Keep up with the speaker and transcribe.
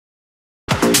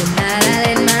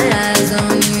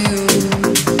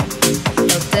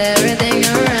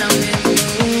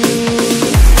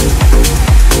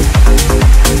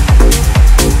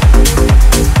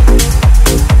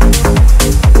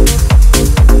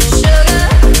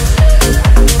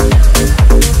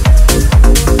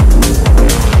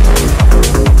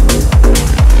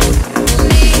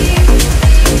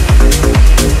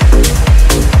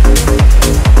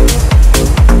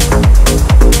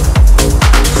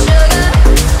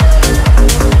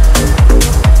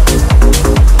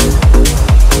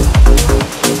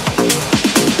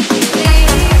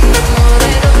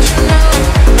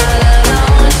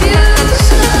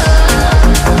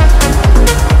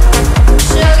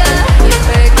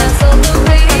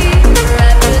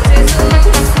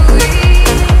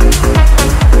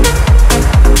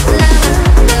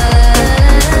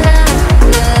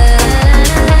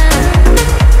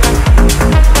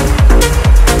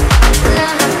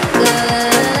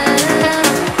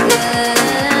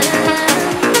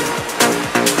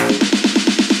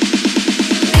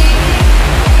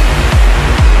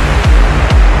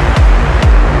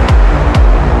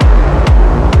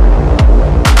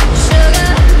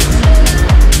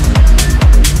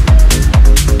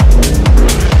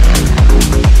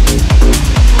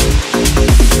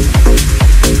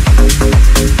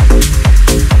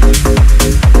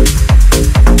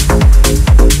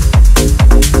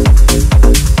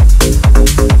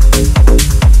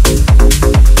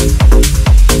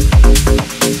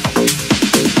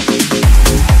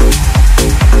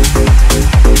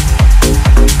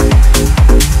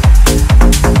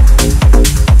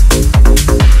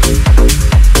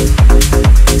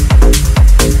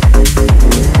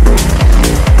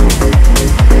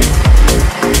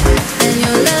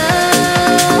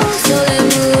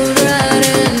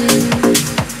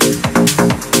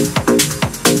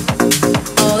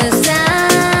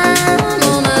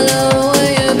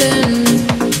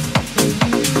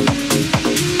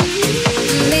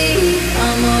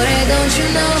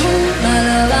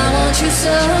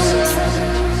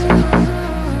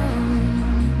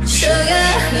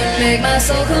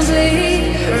so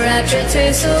complete, rapture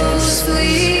tastes so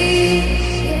sweet.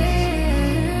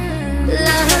 La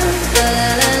la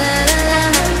la la la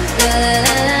la la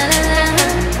la la la.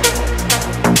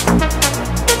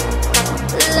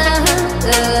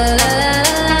 Do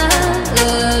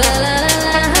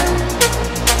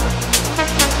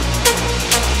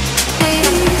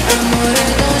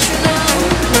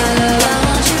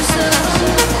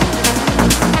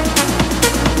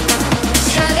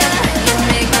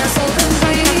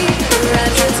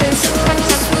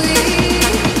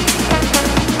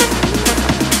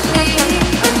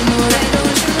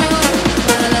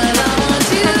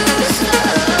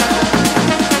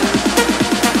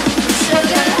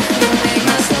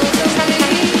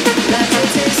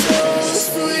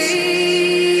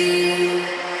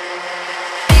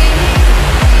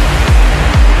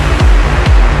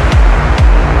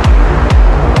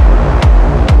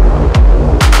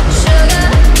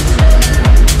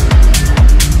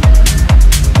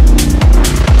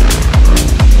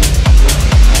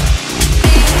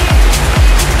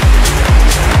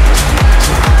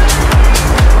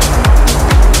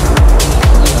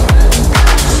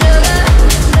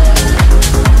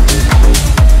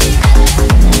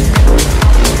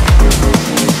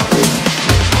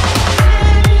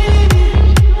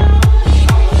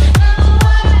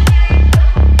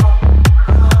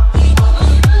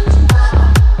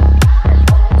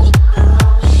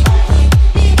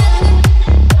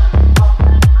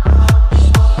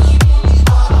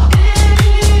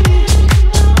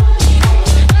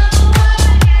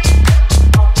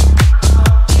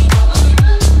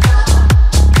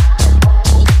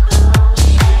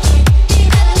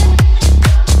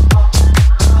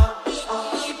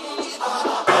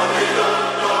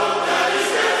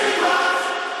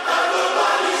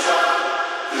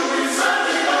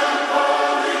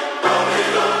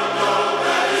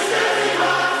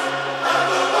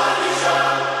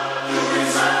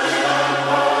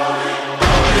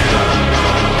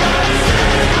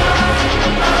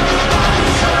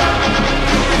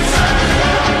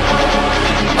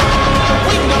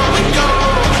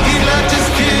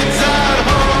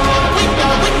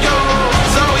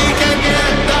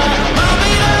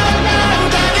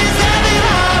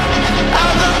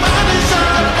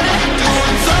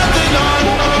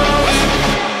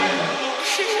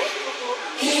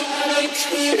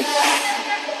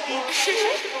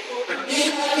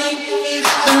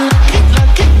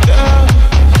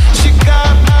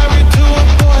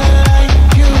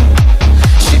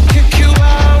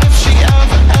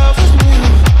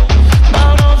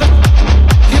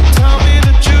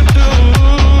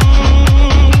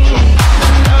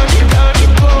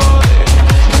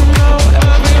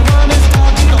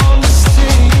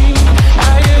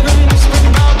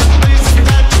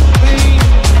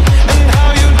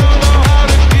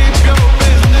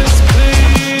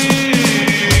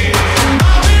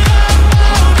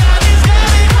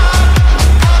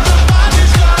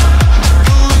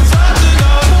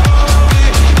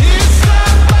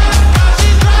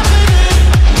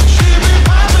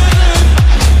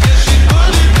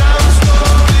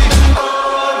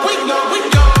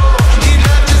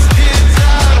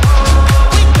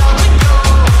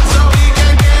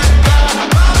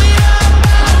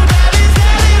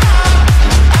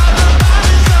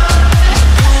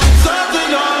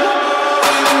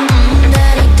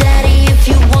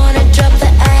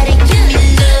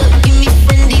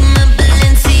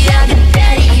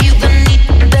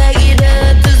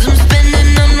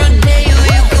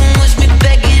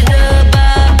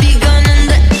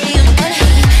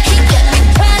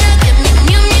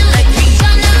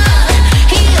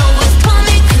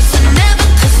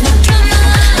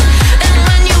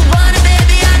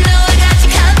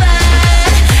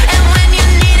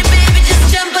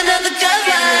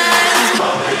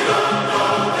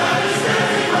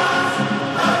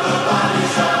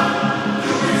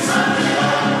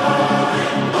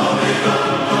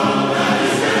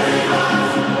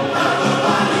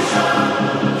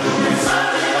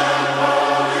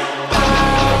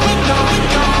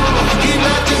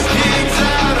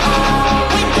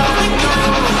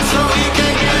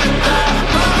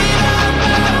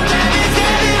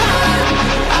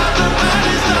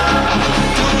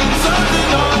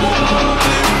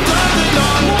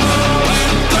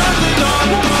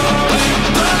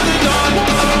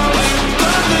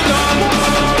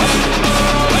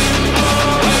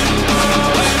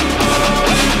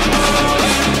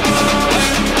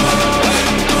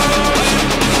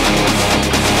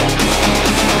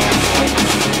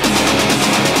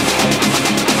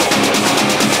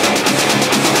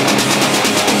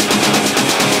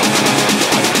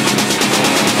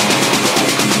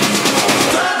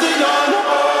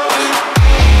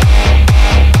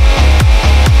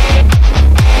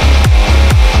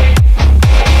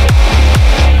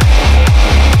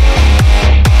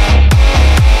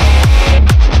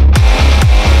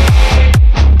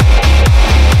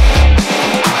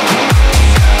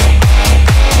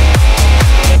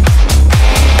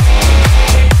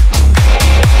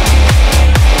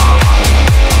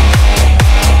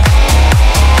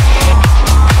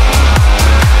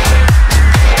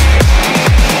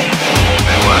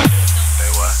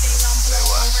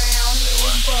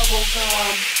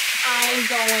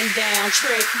going down.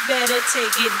 Trick, better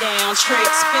take it down. Trick,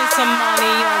 spend some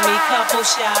money on me. Couple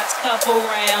shots, couple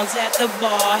rounds at the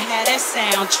bar. Had that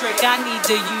sound. Trick, I need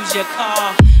to use your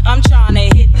car. I'm trying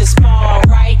to hit the spot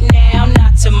right now,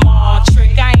 not tomorrow.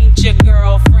 Trick, I ain't your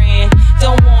girlfriend.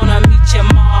 Don't wanna meet your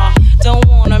ma. Don't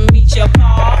wanna meet your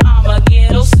pa. I'm a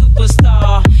ghetto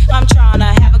superstar. I'm trying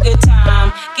to have a good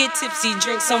time. Get tipsy,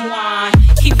 drink some wine.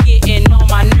 Keep getting on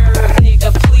my nerve,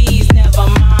 nigga, please never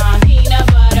mind. Peanut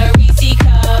butter, Reese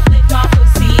cup, lick my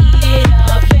pussy, eat it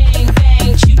up. Bang,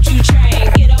 bang, choo-choo train.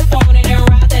 Get up on it and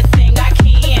ride that thing. I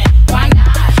can't, why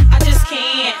not? I just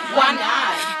can't, why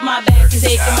not? My back is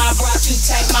aching, my bra too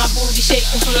tight. My booty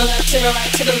shaking from the left to the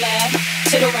right, to the left,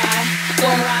 to the right.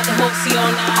 Gonna ride the horsey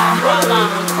all night while I'm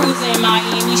cruising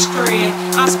Miami Strip.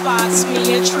 I spots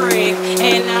me a trick,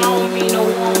 and I don't mean no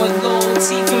one with gold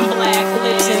teeth and black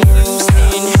lips and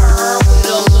Houston. Her with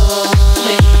a little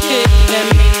flick, could even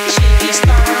make Cheques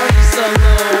start just a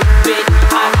little bit.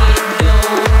 I get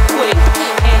dough quick,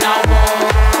 and I won't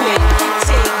quit.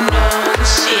 Take no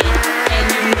shit, and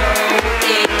you know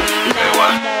it. Now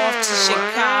I'm off to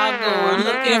Chicago,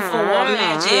 looking for a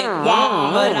magic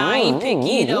wand, but I ain't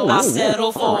picky though. I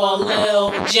settle for a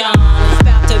Lil Jon. It's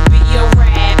about to be a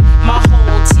rap, my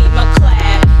whole team a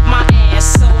clap. My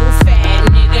ass so fat,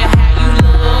 nigga, how you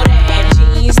love that?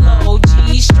 Jeans low,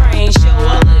 G-string, show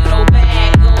a little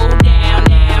back. Go down,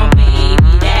 down,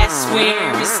 baby, that's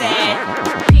where it's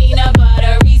at. Peanut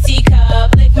butter, Reese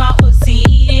cup, lick my pussy,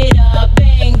 eat it up.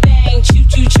 Bang, bang,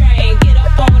 choo-choo train. Get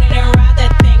up on it and ride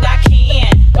that thing. I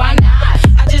can't, why not?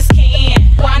 I just can't,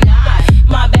 why not?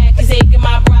 My back is aching,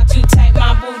 my bra too tight.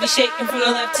 My booty shaking from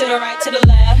the left to the right, to the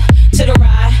left, to the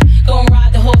right. Gonna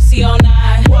ride the horsey all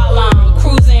night while I'm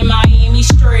cruising Miami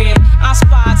Strip. I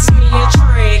spots me a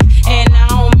trick, and I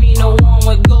don't mean no one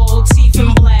with gold teeth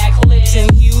and black lips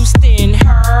in Houston.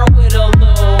 Her with a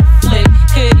little flick,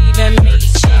 could even make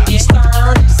Cheques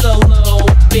stir just a little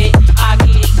bit. I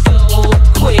get dough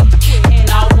quick, and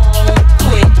I won't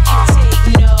quit.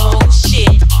 Take no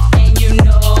shit, and you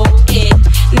know it.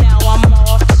 Now I'm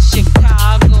off to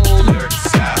Chicago.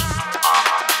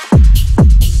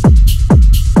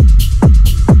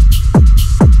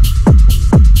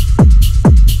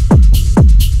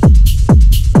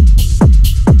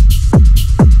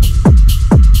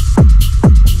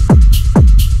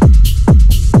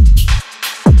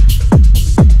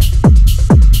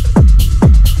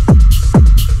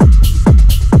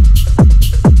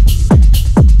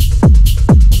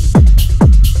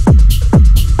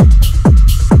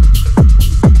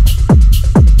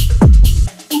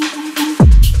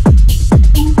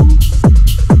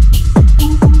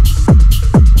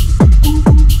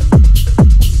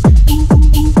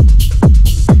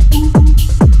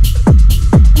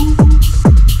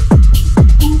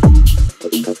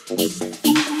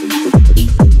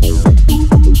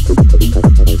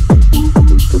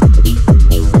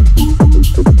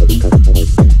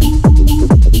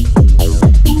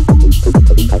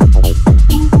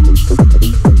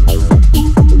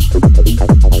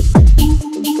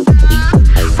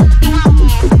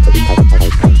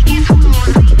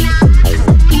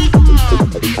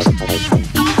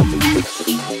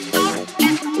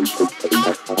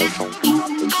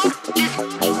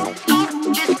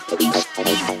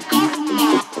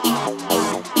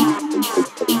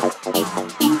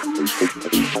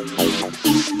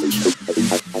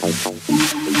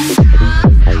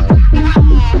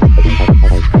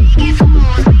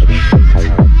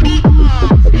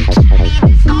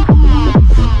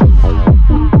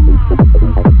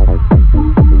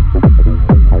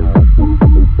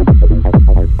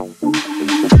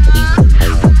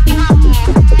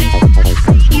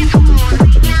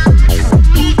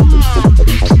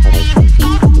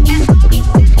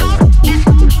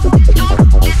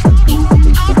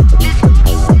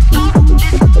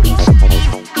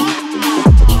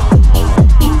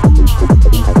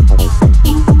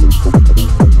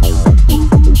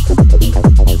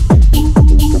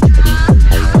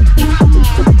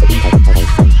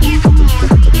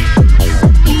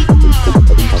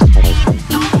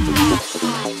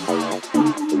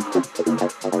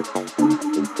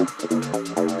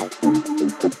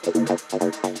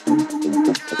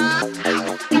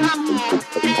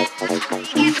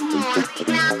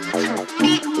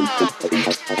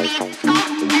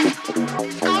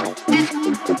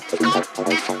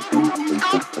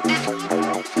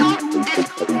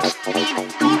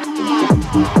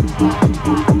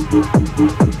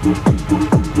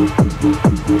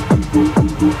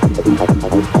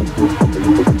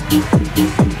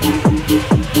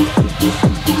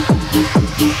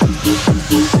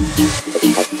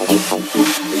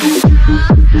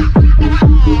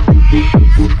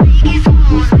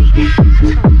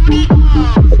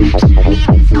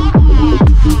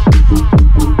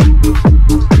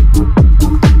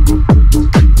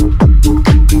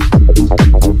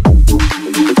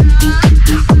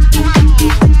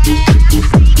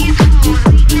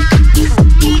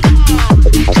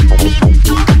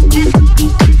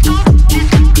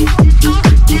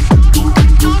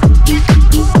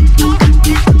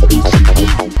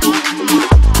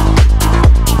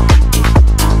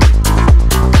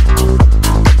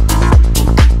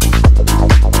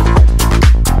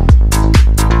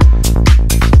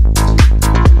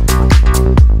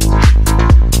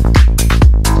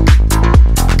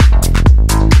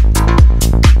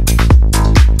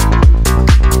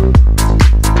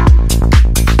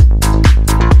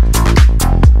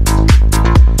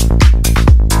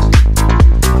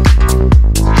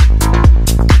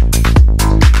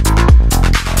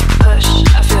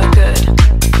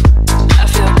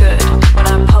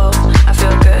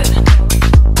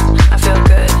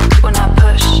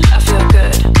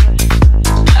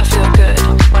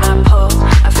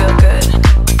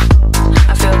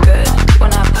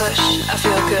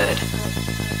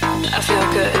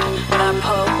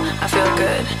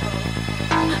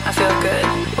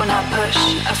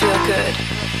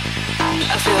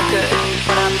 I feel good.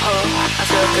 When I pull, I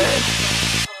feel good.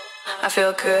 I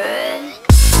feel good.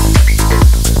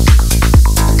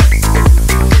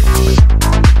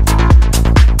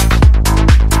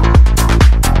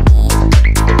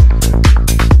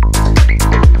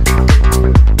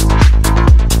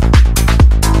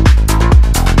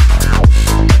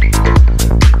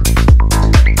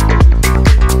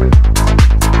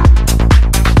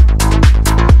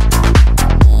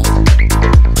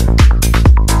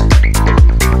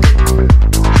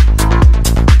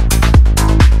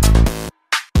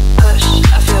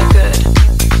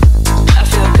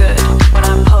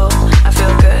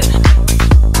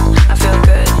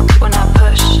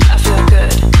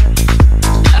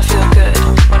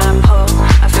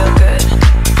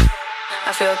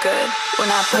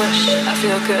 Push, I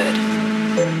feel good.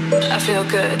 I feel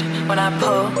good when I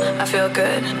pull, I feel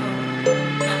good.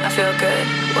 I feel good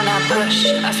when I push,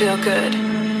 I feel good.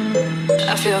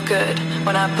 I feel good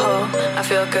when I pull, I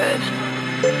feel good.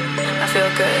 I feel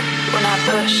good when I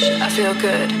push, I feel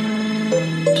good.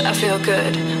 I feel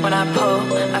good when I pull,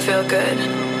 I feel good.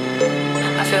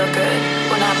 I feel good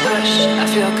when I push, I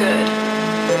feel good.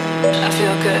 I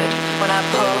feel good when I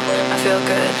pull, I feel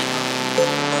good.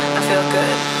 I feel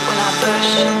good when I push,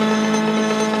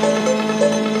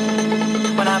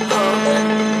 when I pull,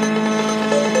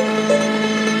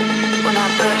 when I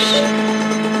push,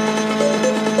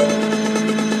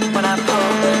 when I pull,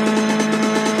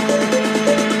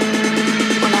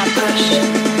 when I push,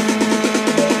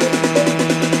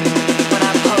 when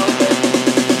I pull,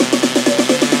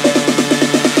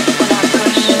 when I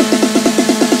push,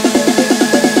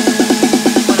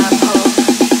 when I pull,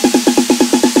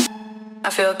 I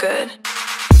feel good.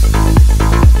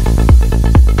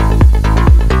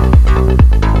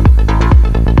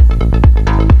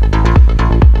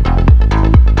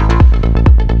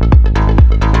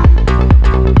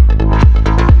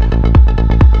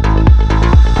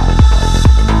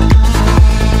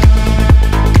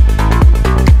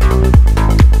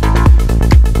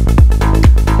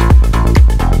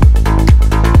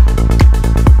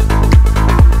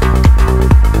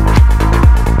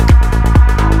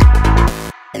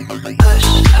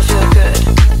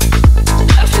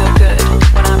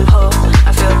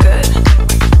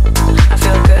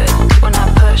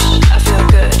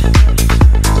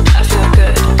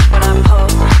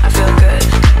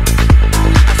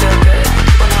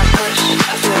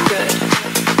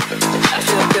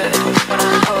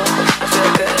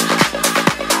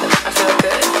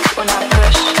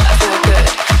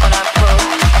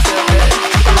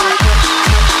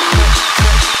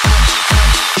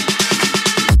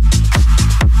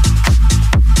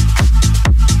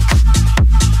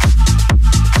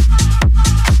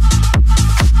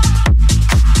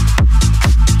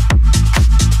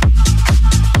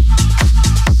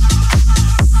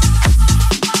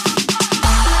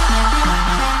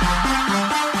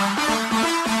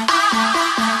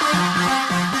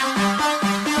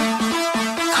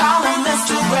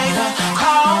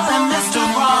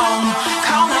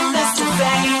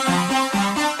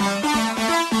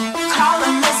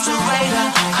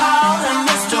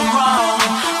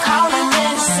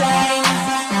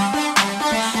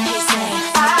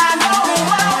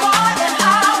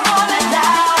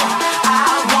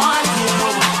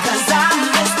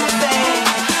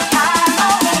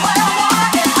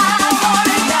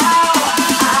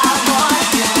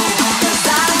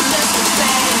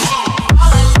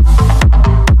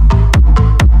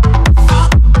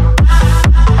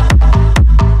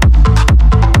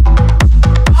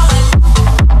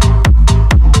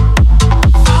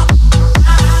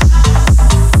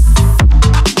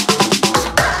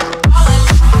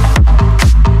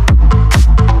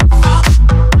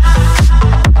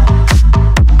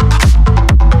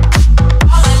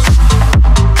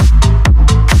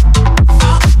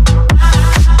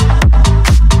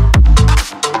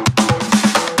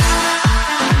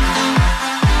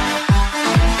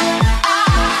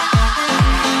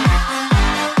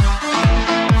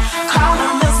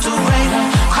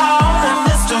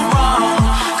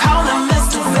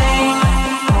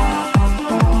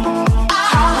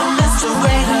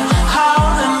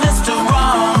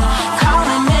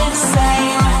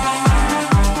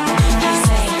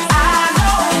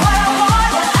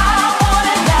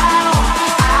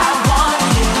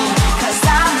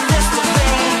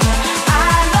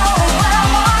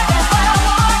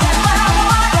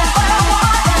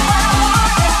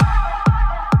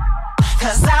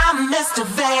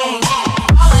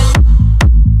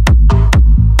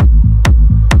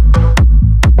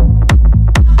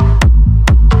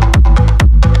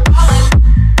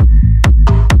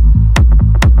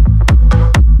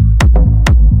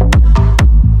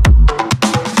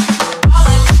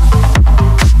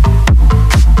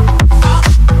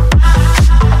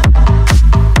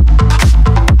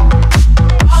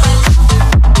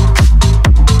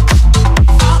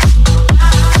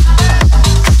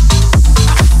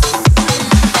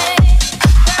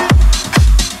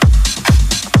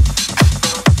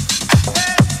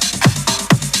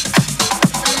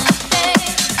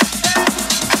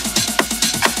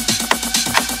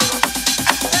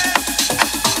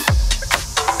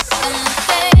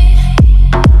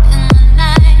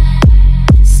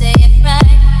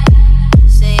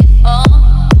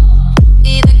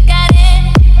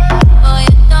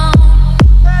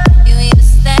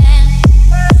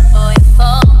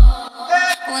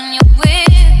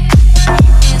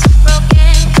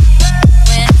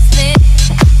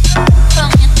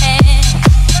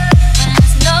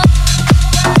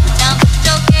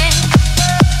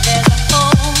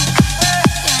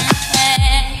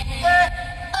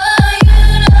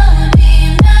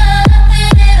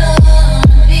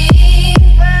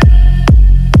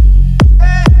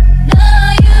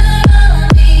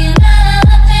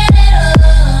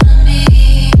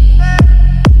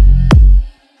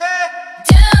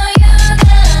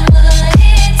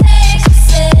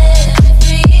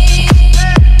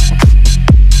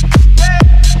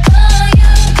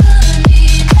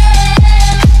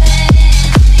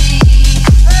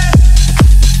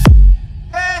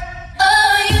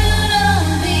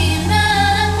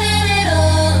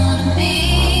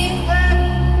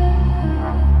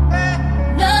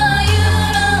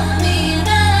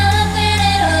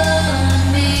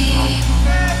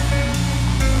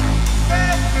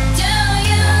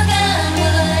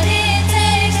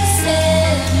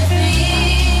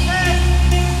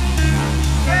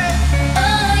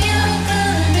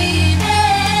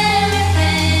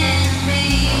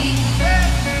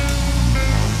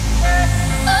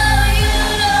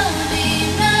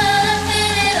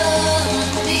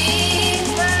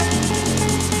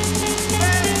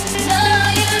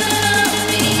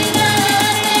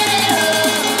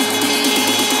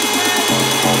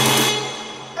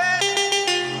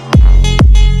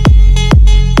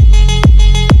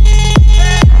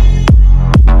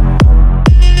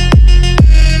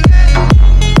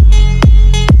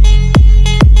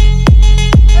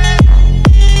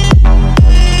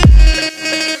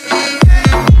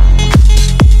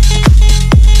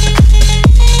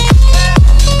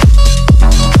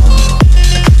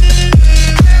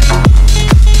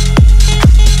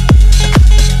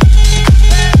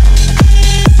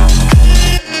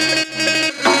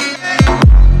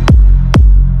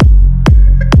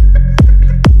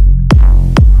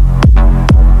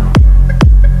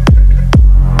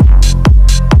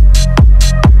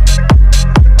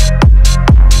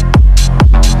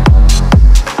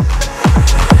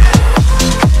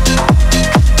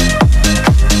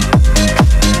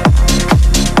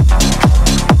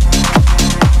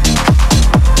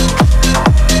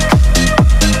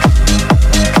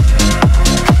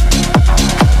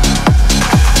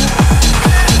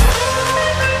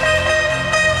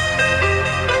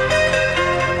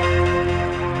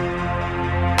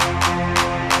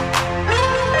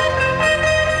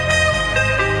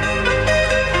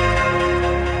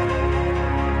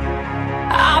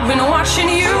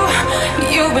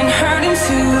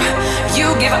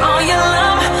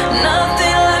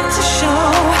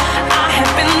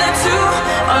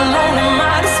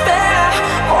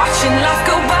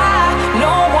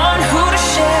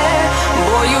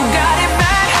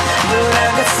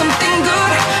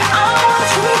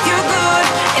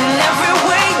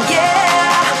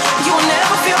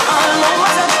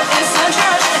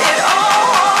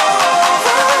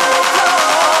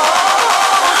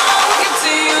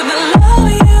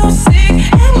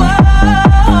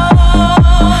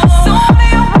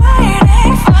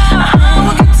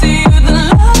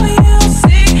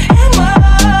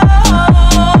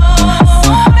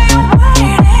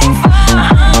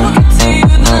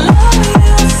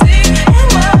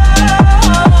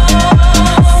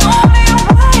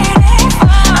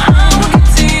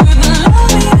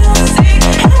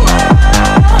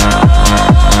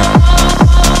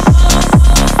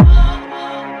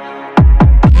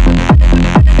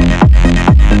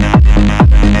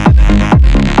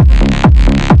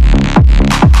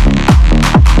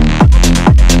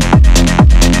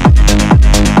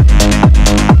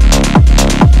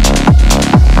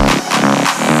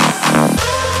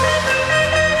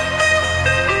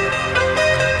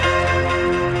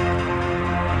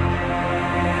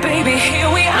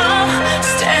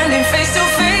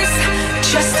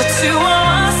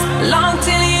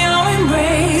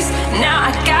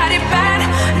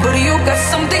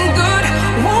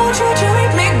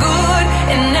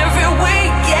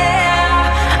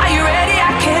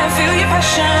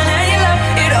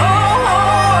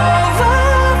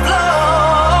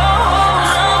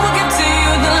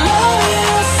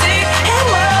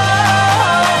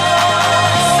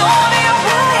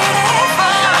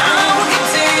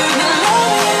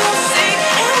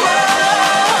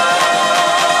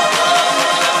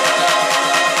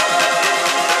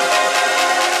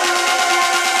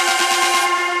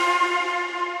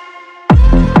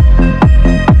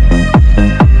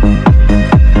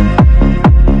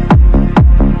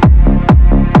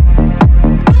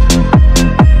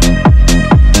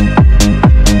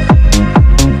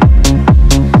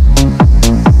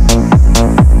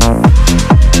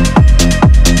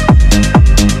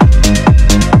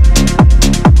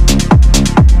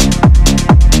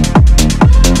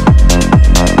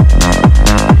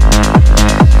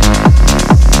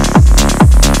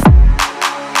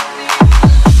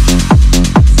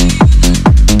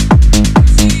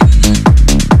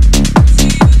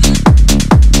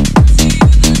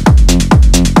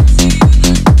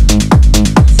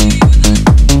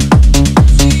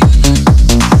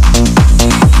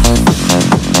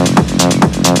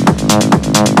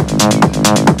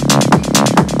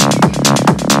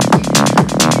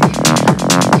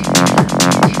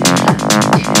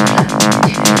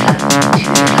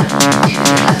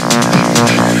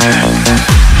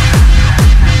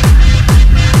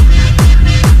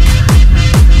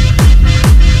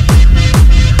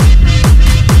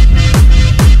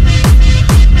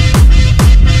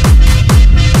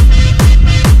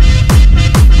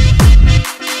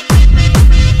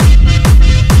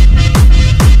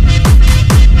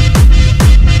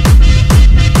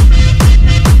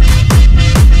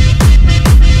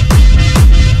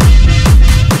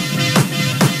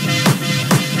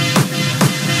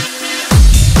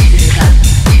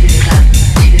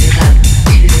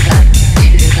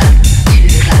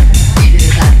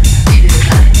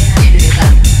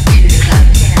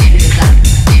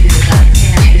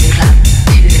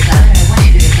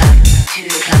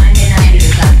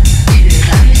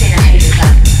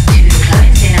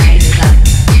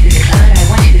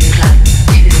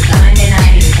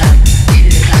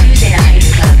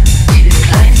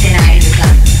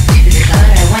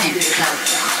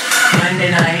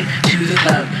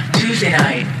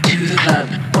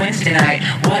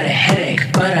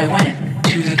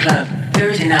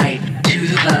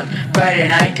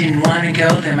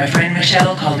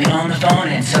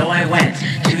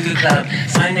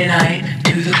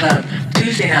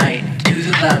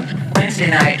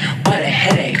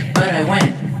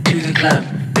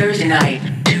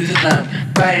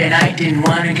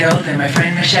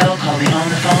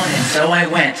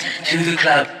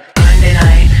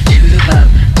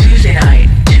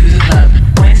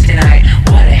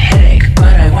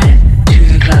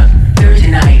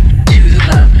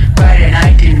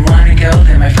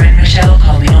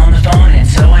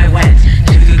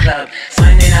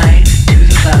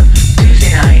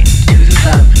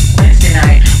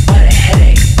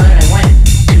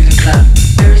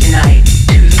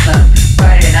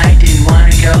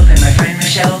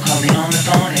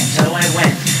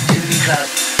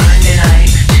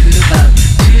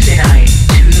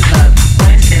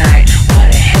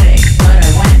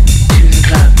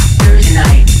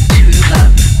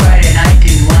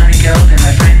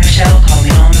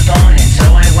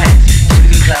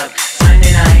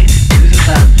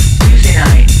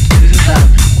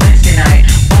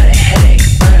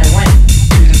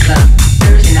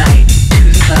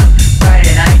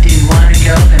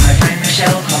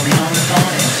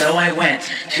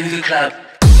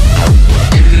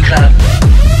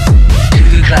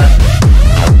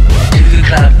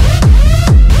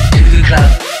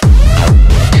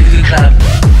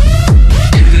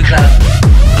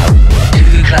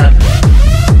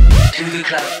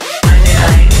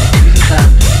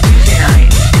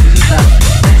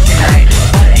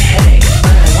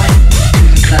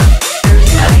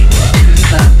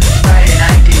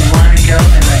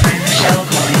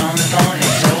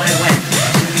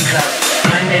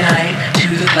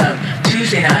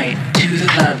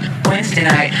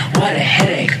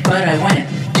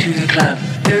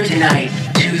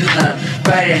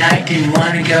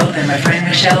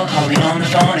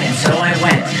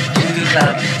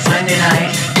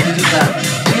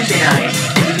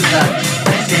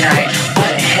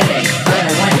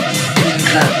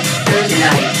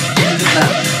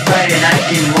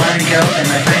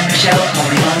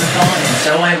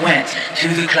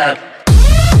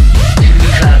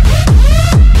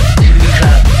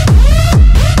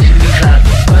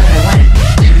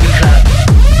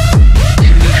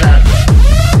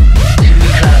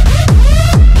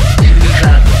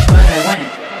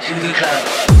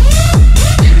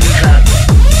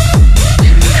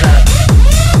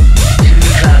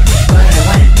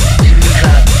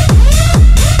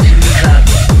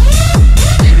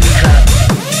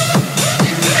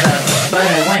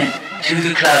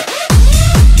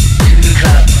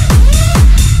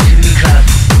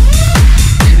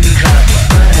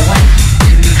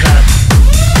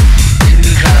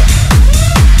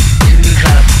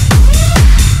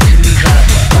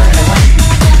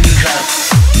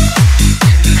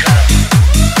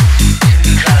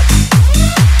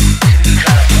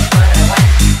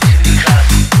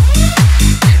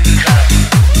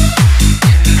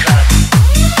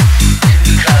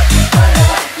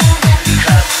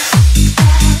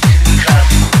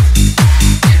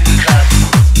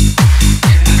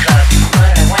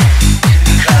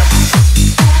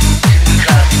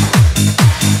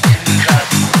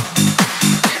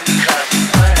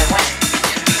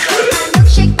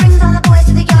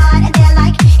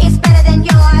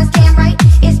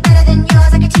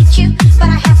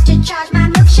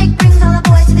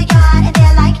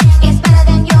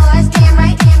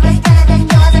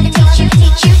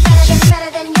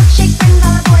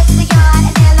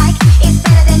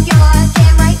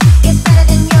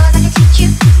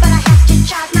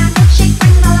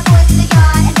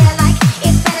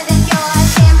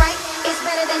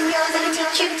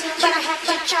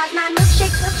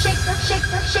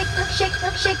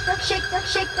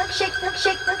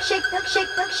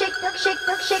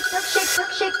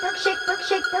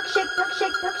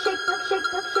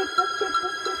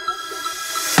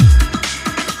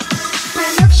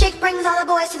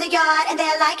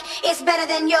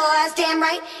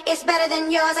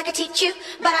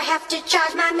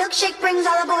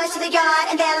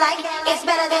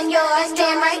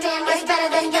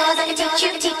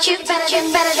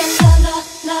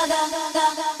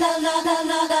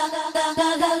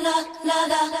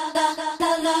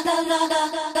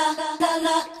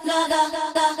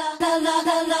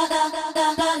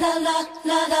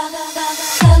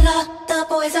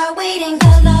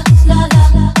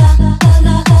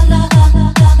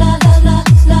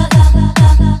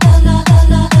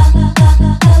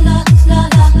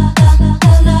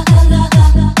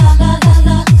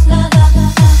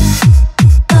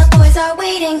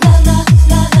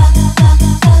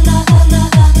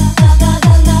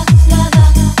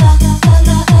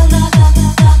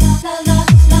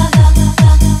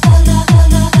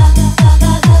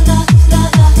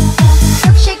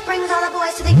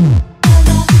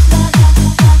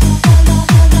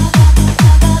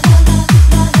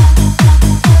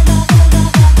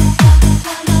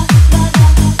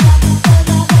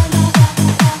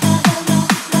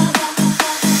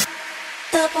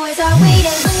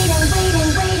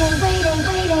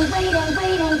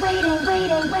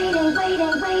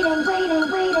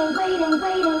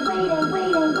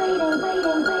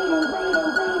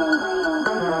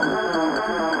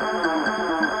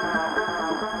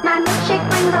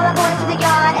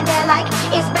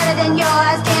 than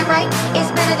yours. Damn right,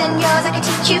 it's better than yours. I can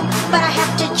teach you, but I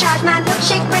have to charge. My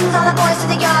milkshake brings all the boys to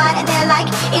the yard, and they're like,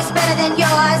 it's better than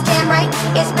yours. Damn right,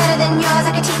 it's better than yours.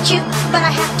 I can teach you, but I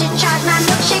have to charge. My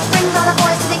milkshake brings all the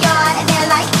boys to the yard, and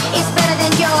they're like, it's better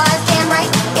than yours. Damn right,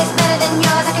 it's better than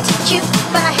yours. I can teach you,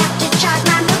 but I have to charge.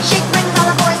 My milkshake brings all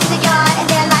the boys to the yard, and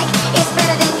they're like, it's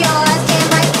better than yours. Damn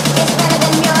right, it's better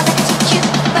than yours. I can teach you,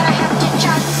 but I have to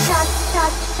charge.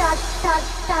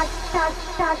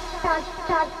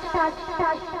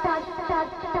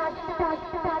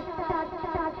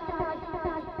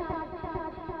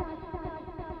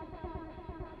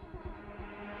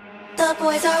 The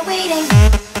boys are waiting.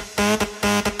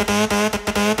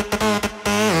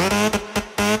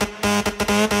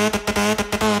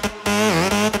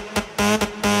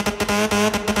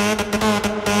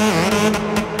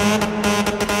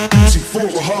 Music for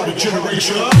a harder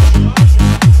generation.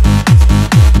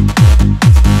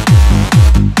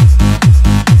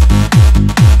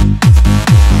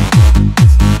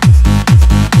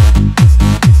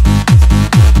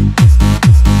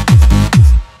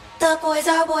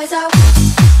 Boys are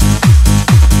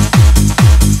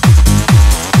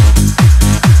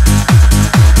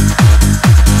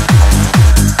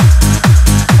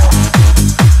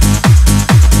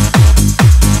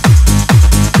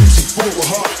Music for a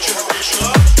harder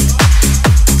generation.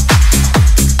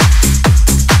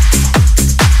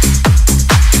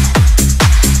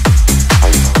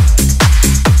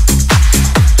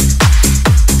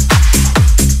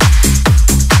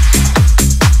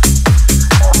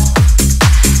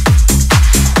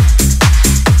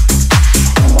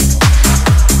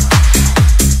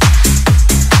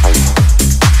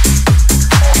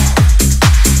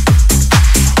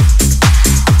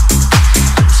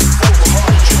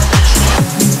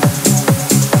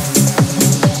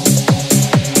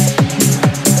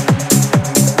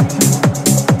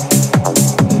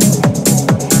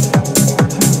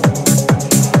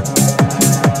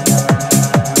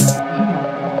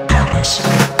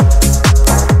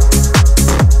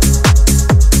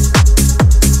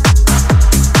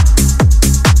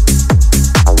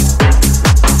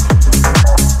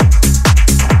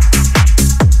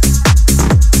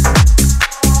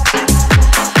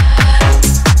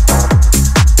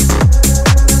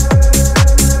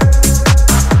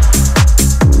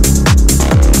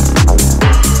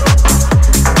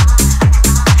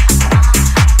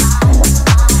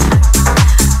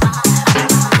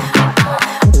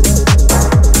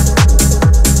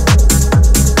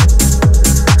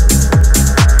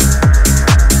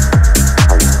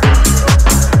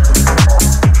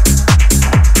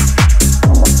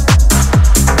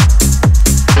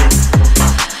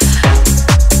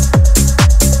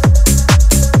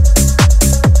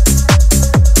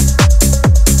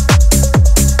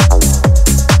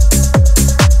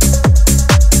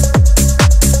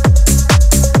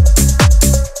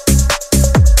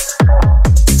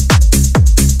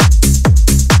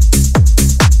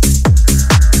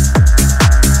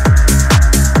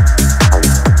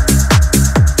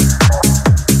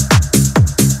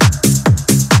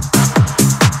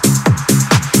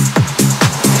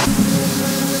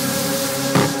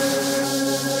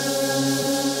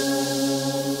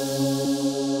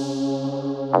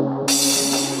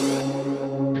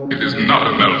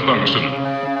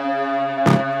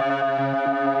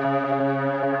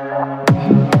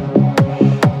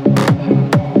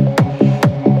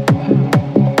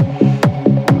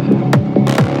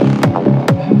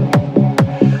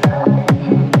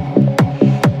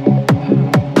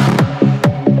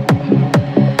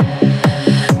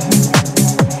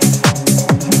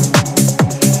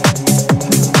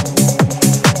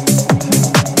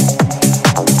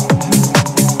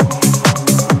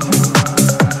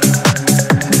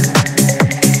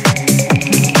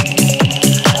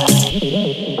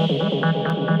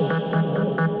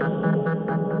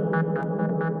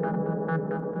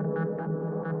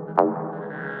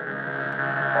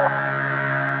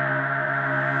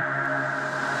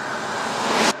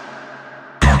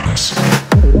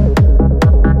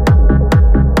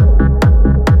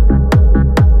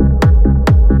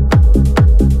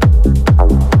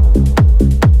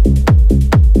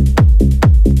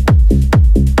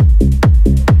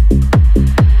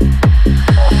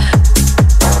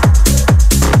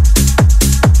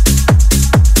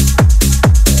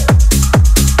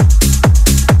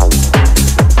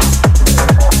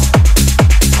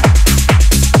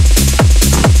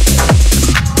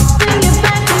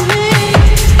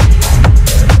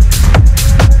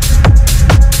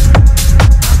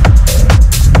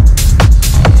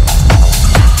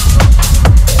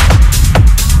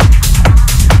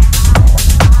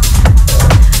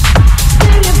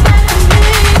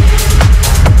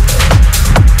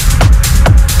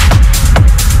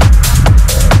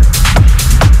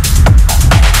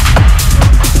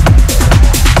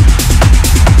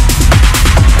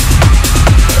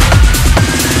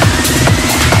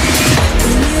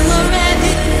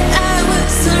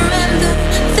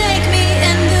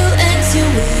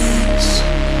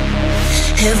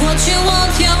 Have what you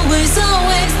want, your way's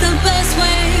always the best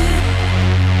way.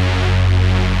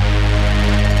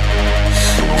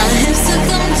 I have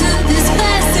succumbed to this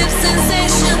passive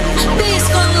sensation,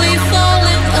 peacefully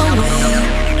falling away.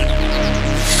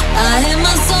 I am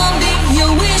a zombie,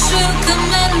 your wish will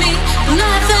command me.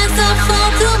 Life as I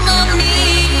fall to my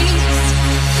knees.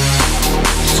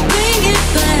 Bring it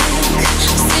back,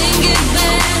 sing it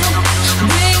back.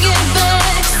 Bring it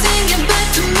back, sing it back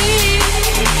to me.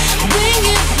 Bring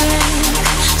it back,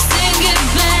 sing it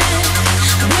back.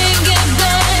 Bring it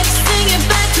back, sing it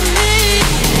back to me.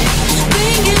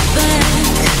 Bring it back,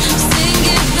 sing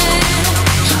it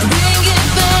back.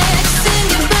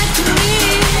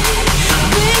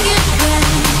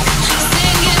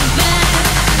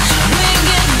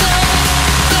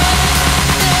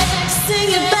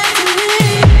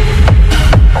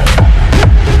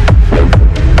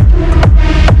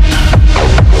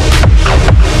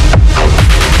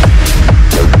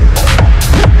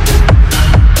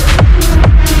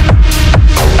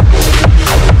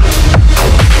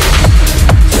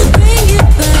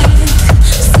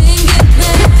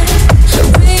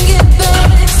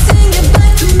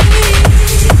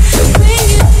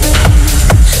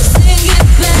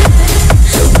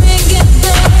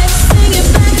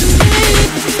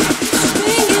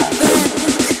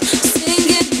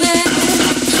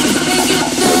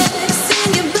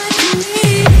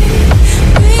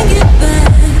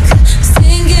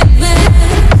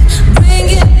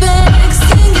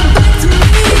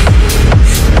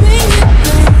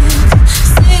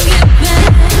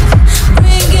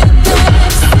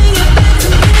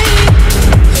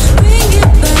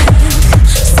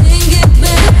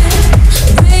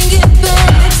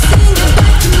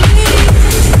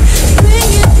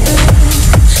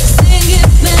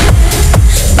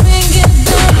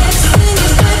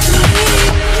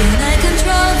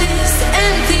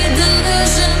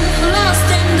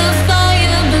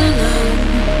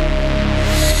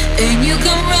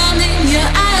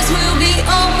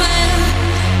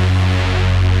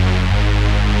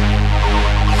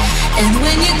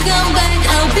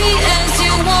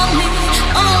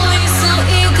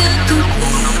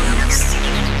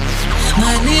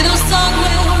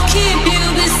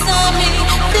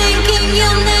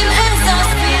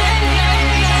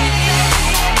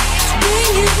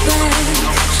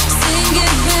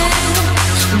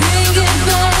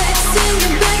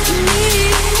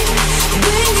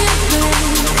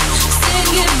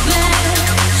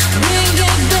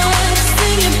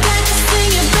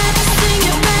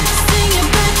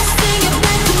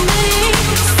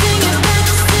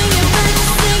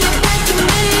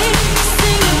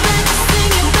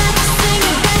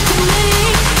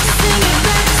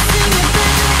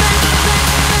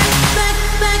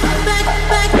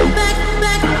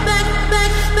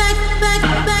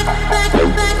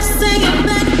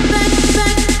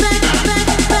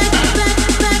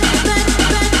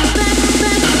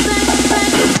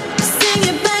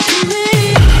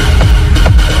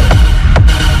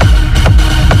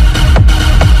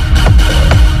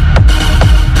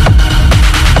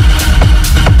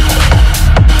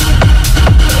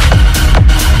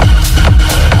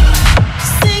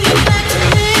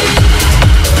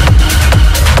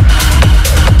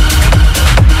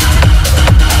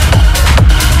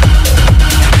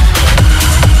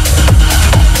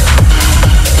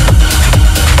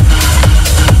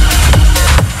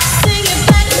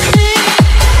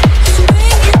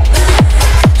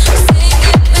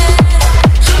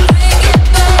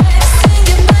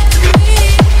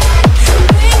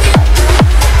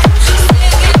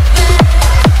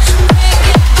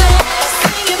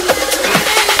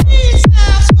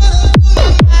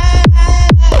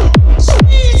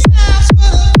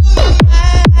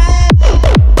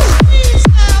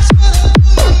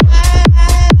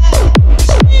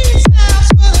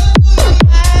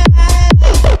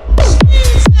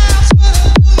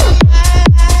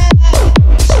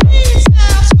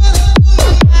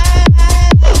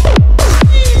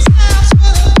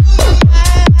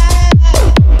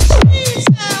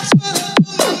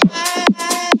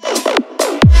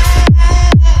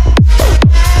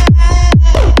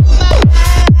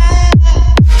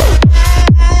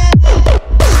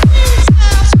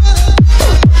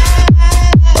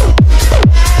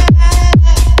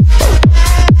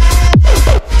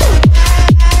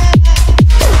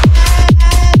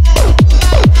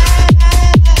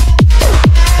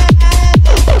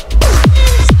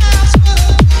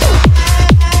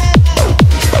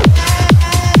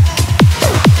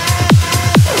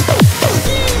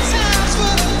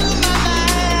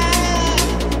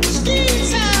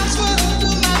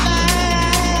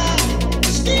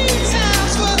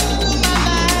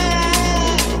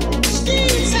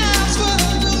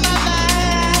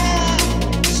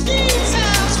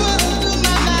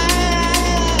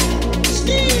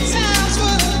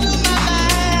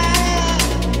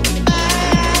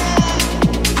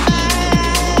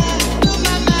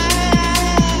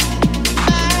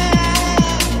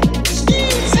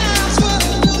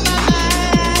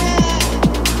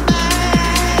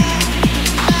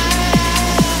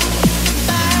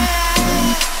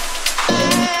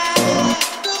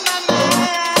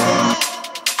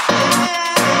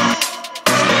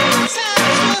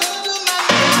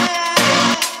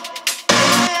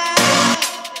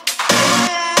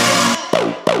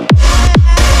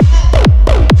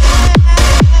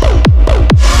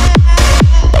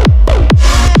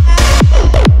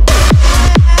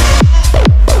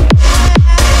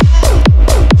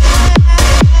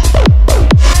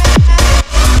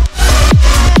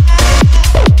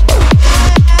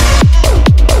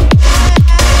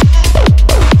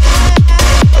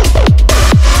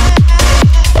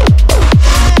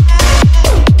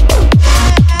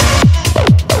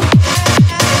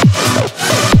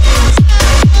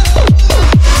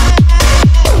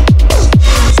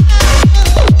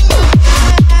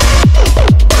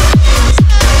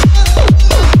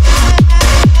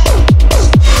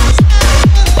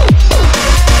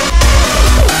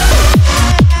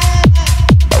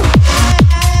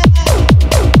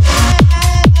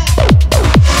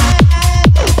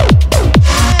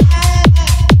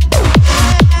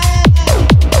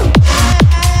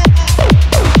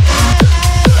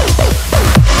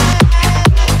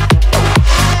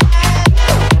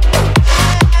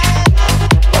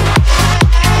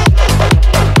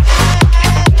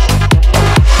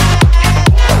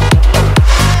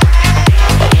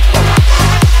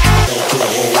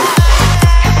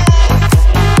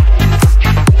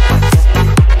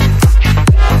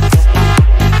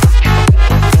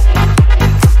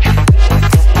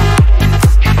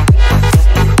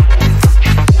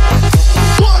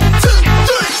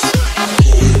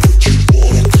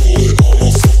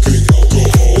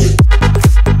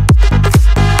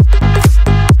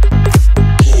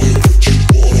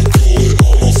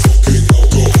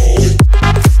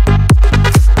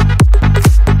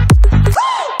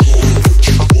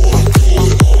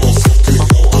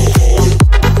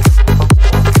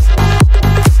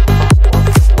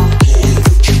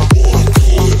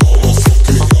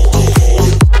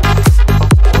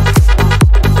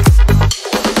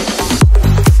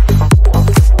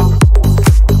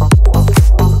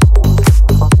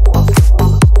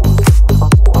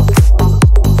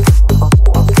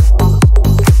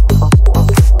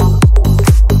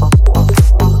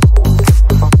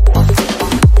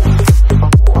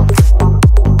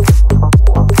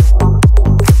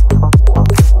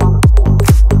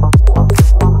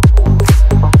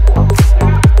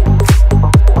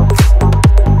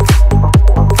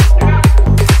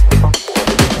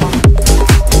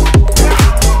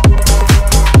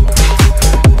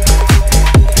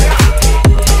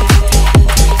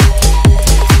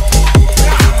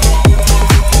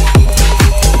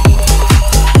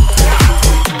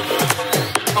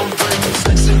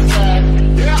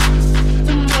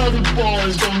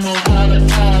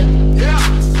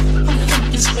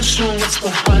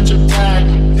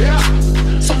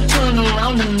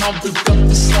 I'll pick up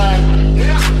the slack.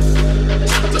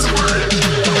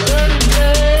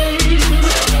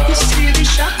 You see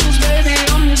these shackles, baby,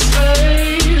 I'm your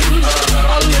slave.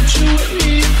 I'll let you with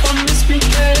me if I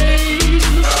misbehave.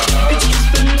 It's just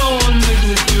that no one makes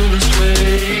me feel this way.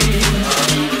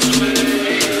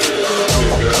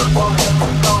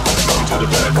 To the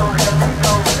back,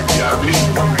 VIP,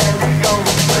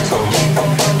 flex on me,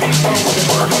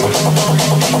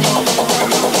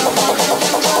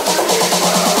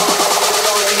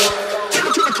 take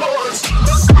it to the chorus.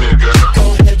 Come here, girl. Go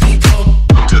ahead, go.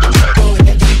 To the back,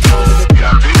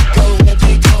 VIP,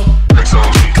 flex on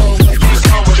me. You wanna see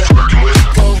what you're working with?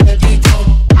 Go ahead, go.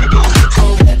 With those hips,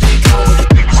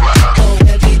 make me smile.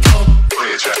 Play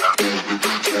it, child.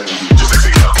 Just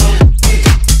sexy out.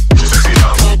 Just sexy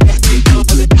out. Just sexy out.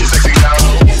 Just sexy out.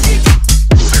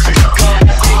 Just sexy out.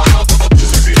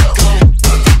 Just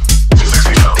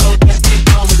sexy out.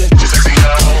 Just sexy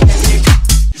out.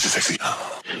 Just sexy out.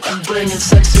 I'm bringing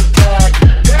sexy back.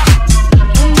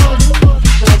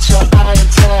 Let your eye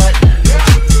attack.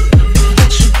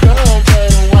 Let you go,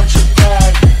 baby, watch your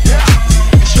back.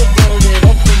 She'll burn it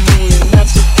up for me, and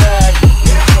that's a fact.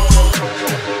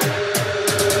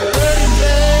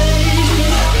 Baby,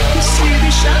 you see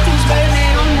these shackles, baby,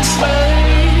 I'm the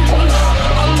slave.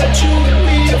 I'll let you with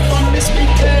me if I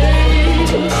misbehave.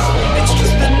 It's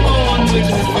just that no one makes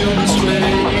me feel this way.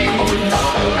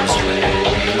 This way.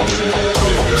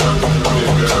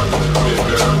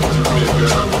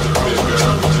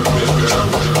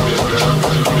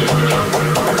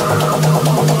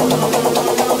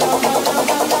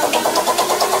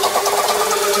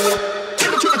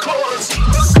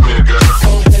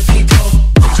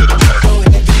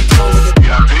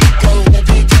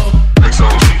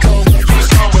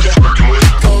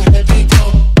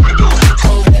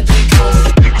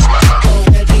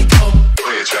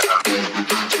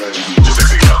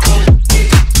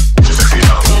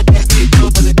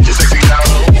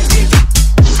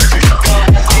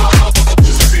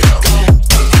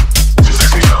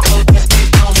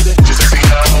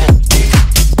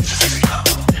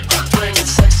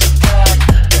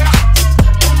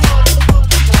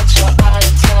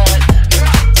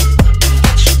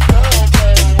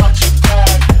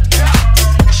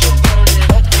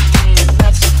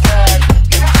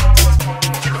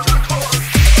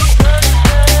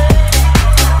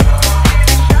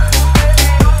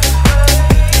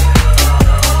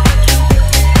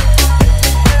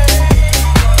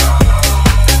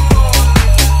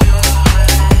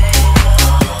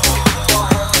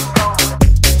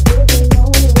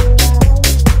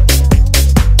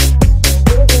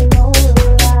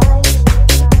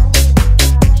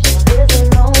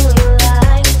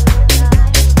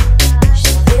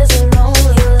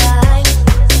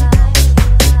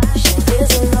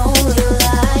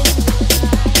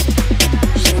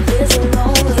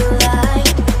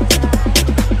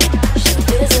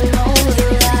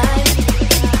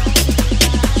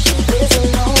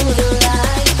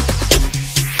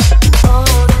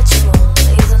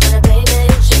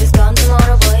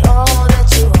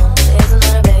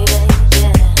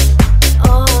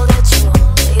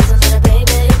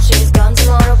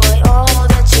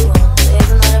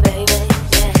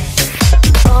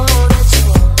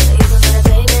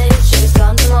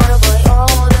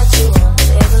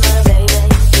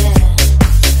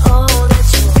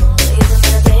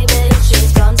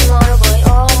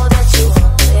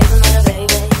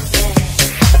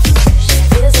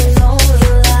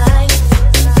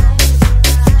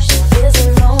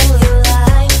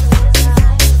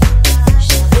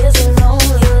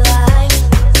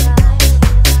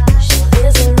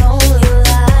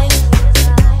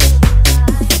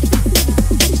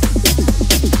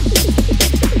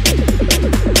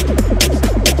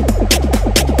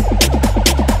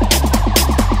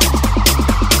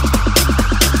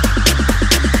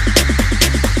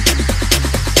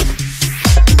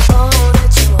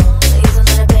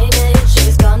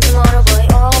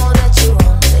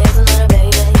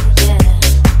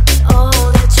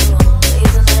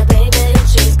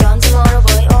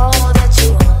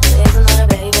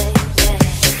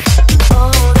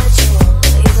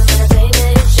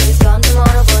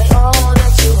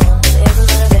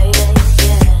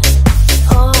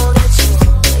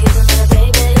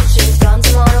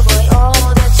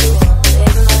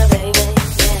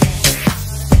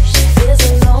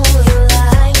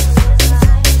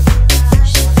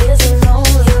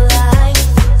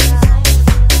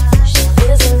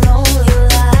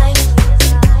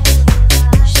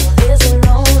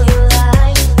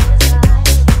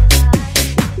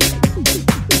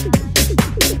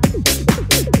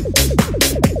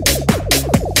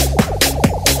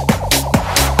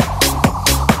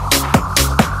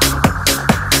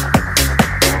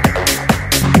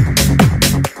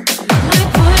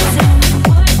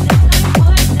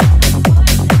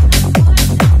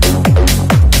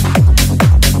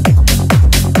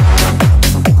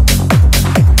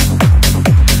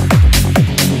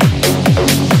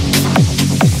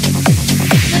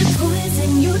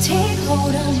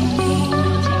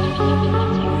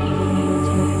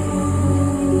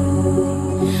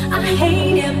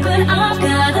 it, but I've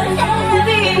got a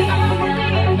heavy.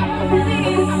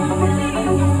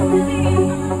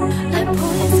 Like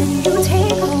poison, you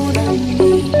take hold of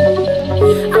me.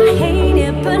 I hate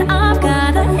it, but I've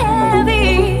got a heavy.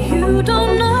 You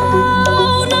don't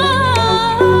know, no,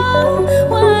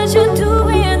 what you're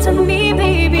doing to me,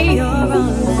 baby. You're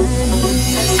all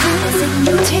like poison,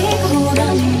 you take hold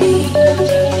of me.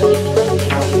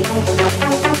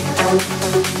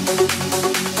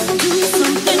 Do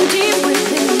something deep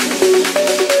within me.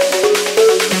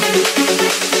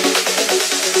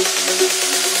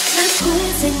 Like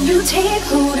poison, you take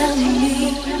hold of me.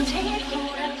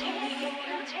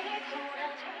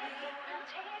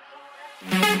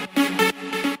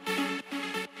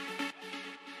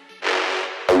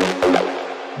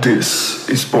 This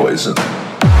is poison.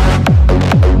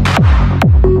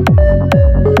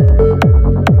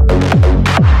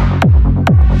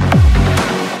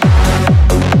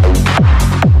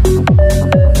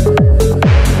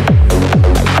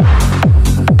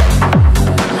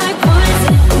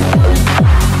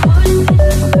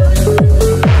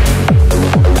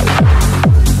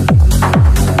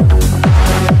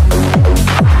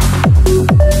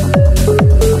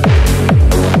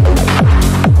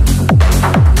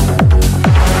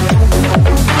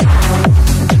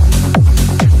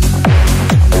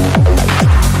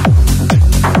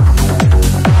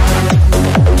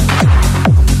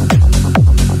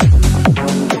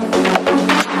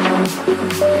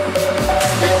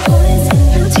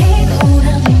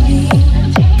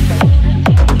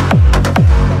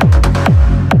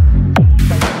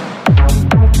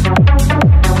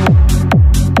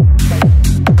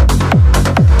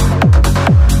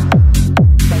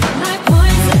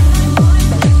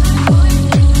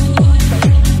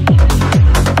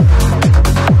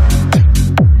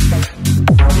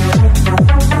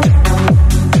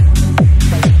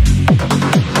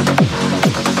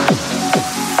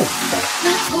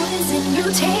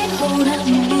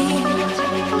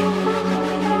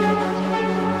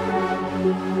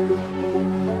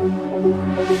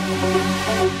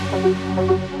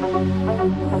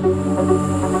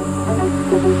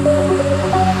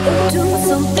 Do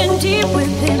something deep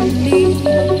within me.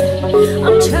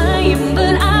 I'm trying,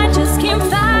 but I just can't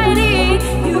fight it.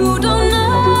 You don't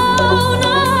know,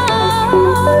 no,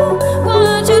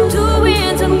 what you're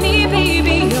doing to me,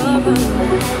 baby. You're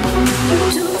right.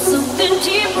 Do something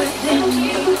deep within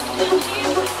me.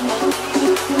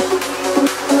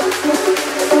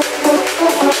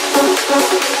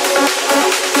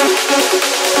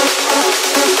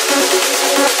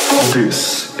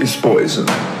 This is poison.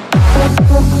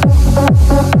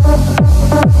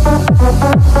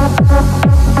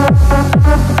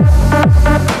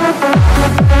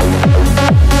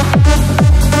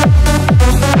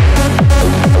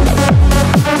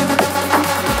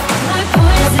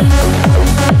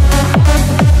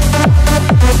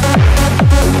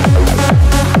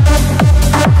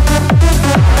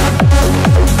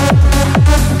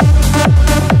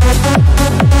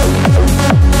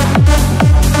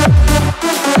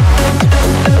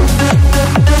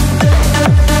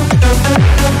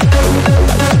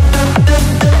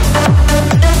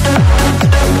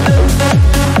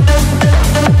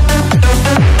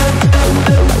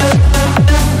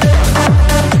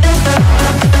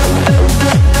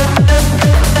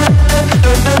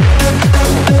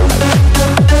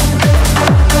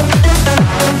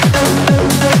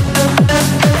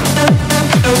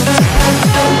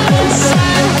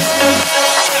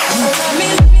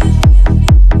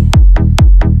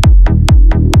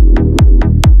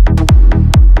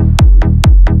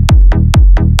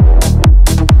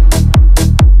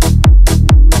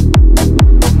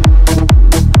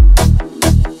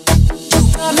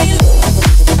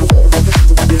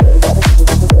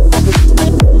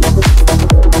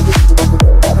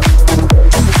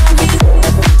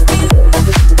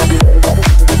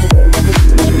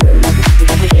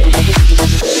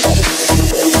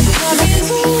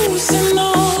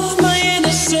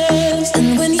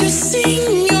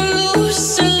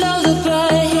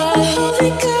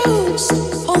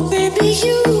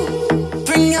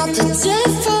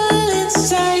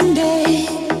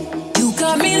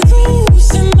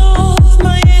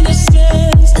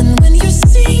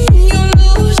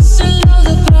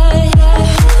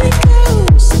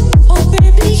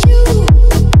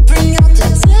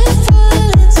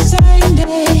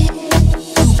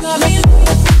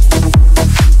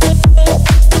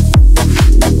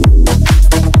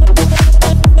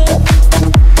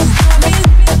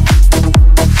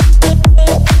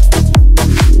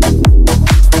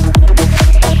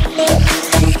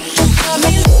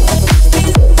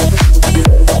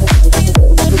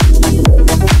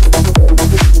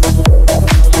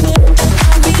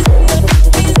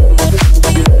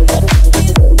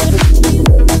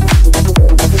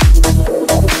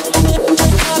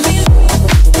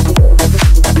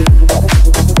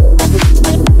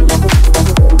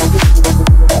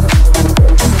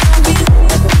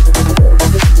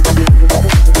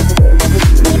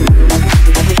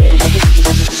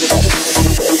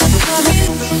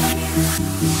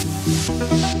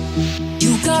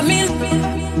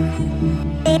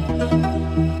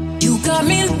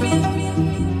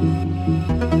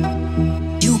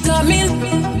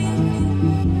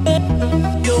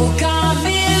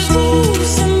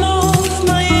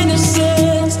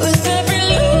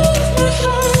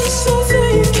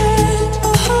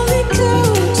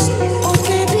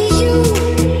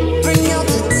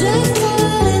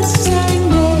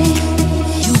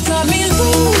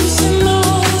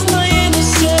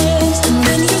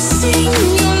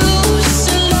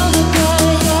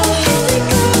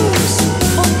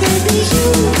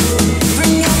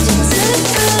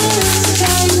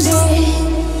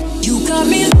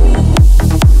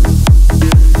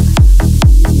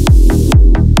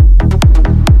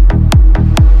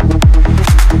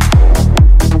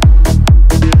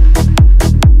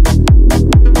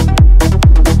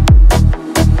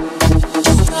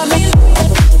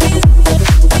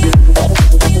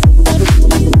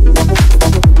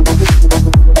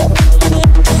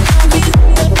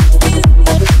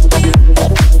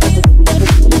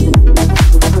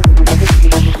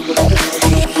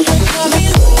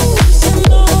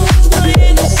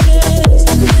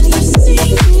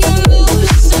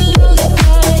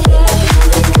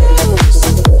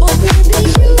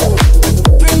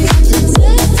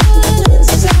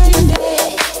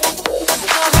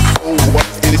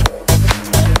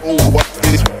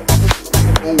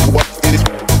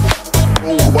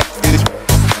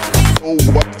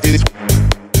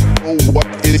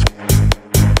 is?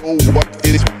 Oh, what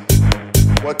is?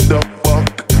 What the fuck?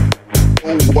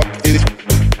 Oh, what is?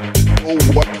 Oh,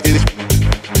 what is?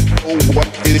 Oh, what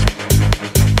is?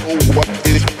 Oh, what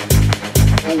is?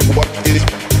 Oh, what is?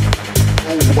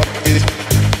 Oh, what is?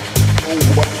 Oh,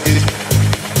 what is?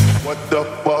 What the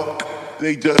fuck?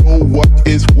 They just know what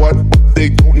is what, but they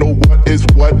don't know what is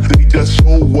what. They just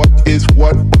know what is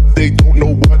what, but they don't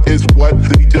know what is what.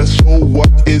 They just know what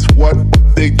is what,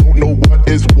 but they don't know what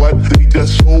is what. They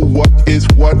just know what is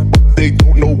what, but they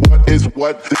don't know what is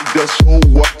what. They just know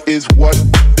what is what,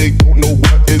 but they don't know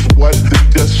what is what. They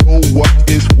just know what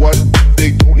is what, but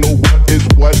they don't know what is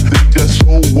what. They just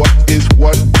know what is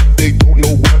what, but they don't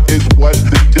know what is what.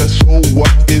 They just know what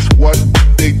is what, but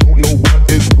they don't know what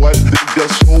is what. They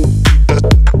just know.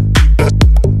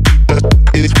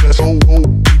 It is just so old.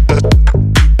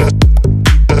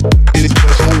 It is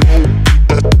just so old.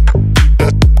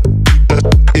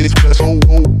 It is just so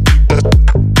old.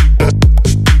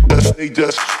 They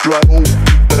just struggle.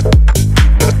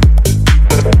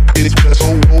 It is just so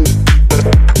old.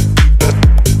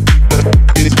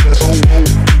 It is just so old.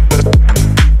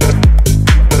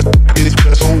 It is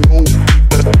just so old.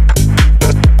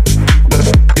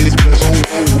 It is just so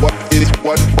old. What it is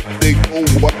what they know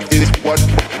what it is what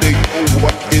they know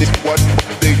what it is what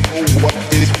they know what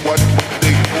it is what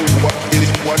they know what it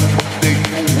is what they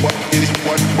know what it is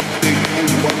what they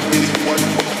know what it is what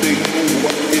they know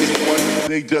what it is what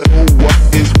they just know what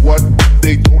is what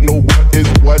they don't know what is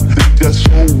what they just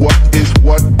know what is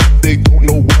what they don't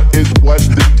know what is what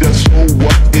they just know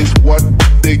what is what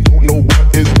they don't know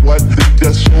what is what they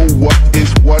just know what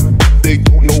is what they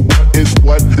don't know what is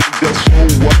what they just know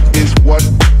what is what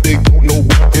they don't know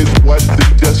what is what they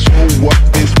just know what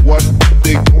is what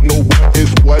they don't know what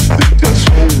is what they just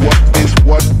know what is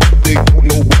what they don't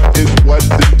know what is what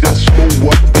they just know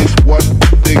what is what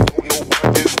they don't know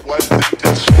what is what they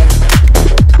just know.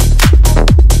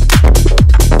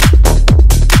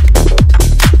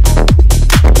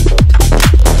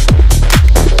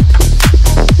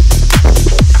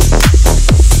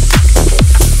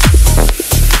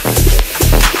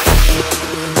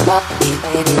 Want me,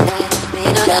 baby, let me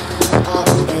know that all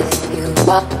this you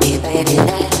want me, baby,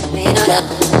 let me know that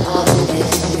all this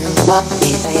you want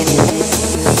me, baby, let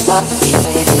you want me,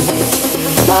 baby, let you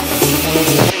want me,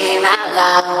 baby, scream out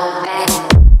loud, baby.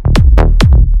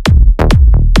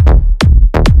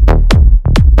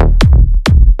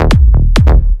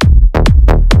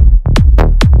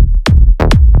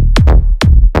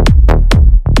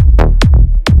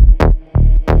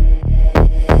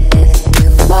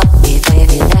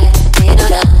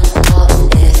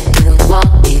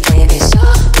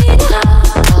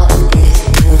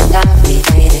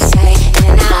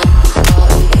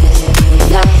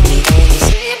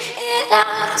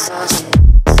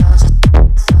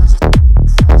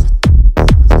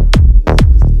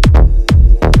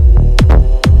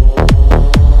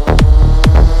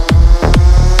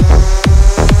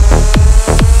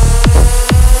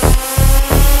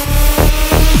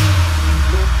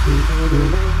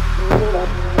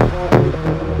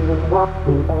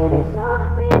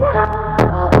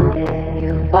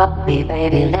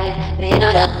 Baby, let me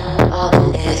know that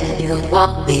all this you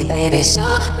want me, baby.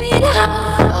 Show me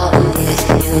now all this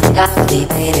you got me,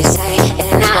 baby. Say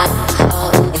it now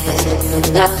all this you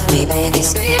love me, baby.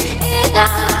 Scream it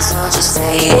out, so just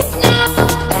say it now,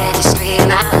 baby.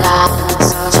 Scream out loud,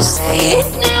 so just say it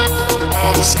now,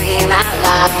 baby. Scream out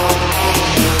loud,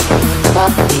 baby. You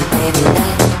want me, baby.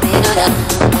 Let me know that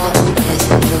all this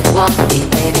you want me,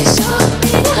 baby. Show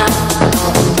me now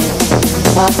all this you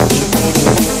want me, baby.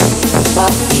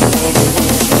 Fuck me, baby.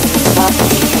 Fuck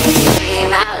me, baby.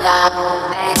 Scream out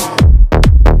loud, baby.